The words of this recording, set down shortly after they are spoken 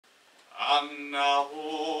And now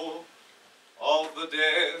of the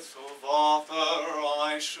death of Arthur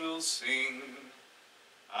I shall sing,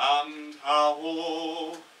 and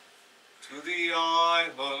how to the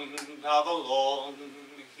island Avalon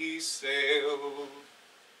he sailed,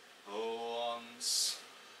 though once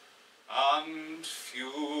and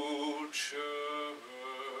future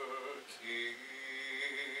king.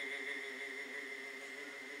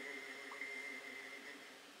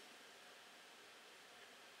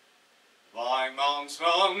 By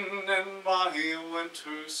mountain and by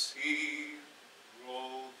winter sea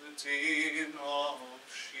rolled the din of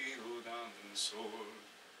shield and sword,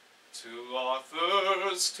 till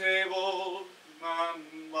Arthur's table, man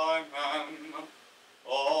by man,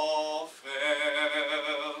 all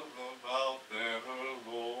fell about their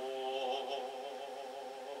lord.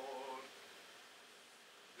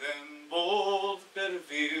 Then bold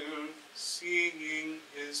Bedivere, seeing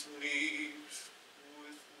his liege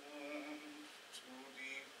with wound too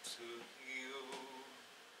deep to heal,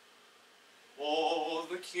 bore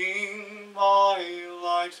the king by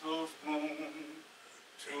light of moon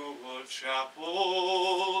to a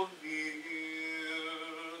chapel near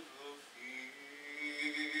the field.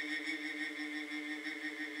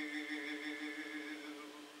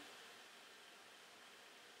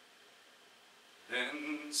 Then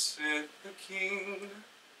said the king,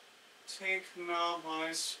 take now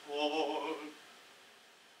my sword,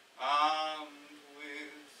 and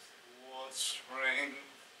with what strength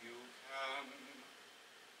you can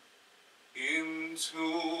into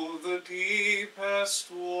the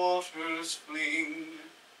deepest waters fling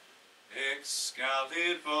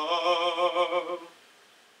Excalibur,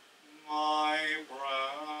 my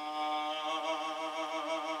brand.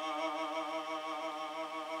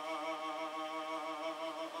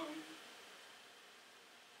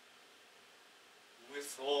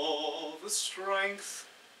 With all the strength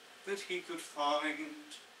that he could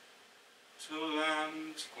find, to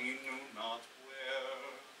land he knew not where,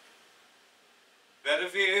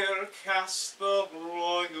 Bedivere cast the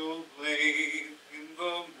royal blade in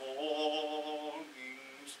the morning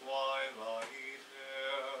twilight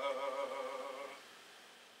air.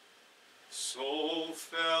 So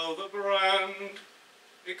fell the brand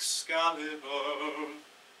Excalibur,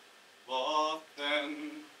 but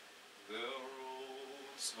then there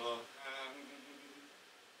rose a hand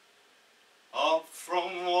up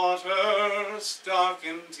from waters dark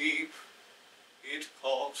and deep. It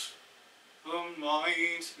caught the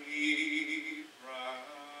mighty brand.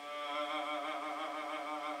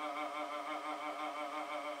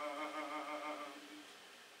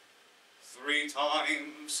 3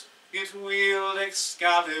 times it wheeled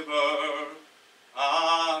Excalibur,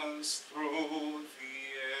 as through the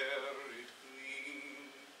air it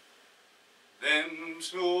gleamed. Then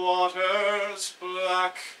to waters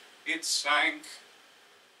black it sank,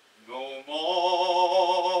 no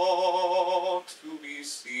more to be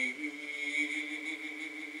seen.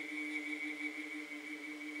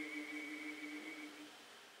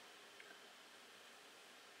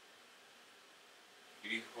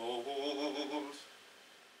 Behold,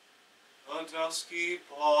 a dusky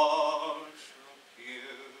barge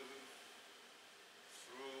appeared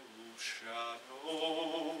through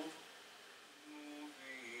shadow,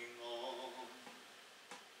 moving on.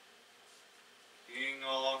 King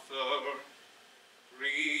Arthur,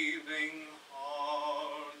 breathing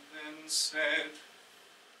hard, then said,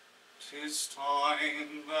 'Tis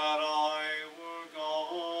time that I were gone.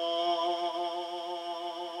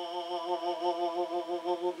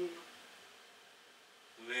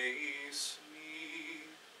 Place me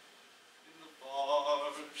in the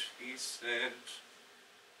barge, he said.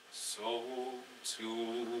 So to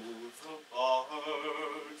the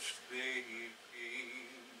barge they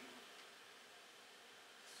came.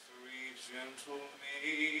 3 gentle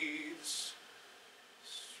maids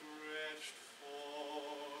stretched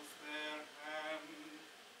forth their hand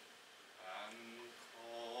and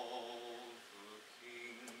called the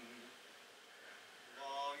king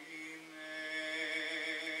by name.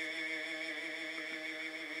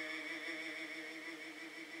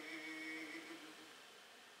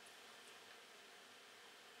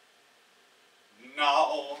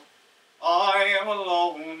 Now I am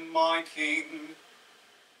alone, my king,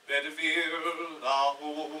 Bedivere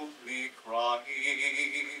loudly cried.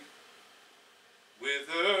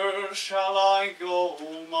 Whither shall I go,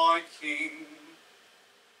 my king,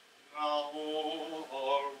 now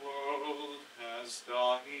our world has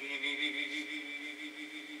died?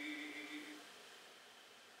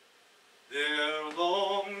 There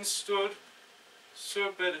long stood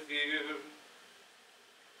Sir Bedivere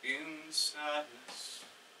in sadness,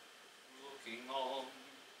 looking on.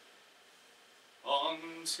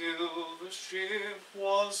 until the ship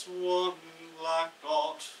was one black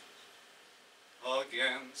dot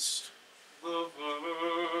against the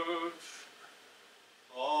verge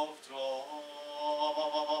of dawn.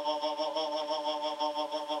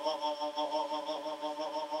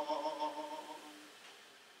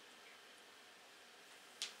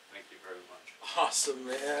 Thank you very much. Awesome,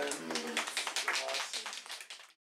 man.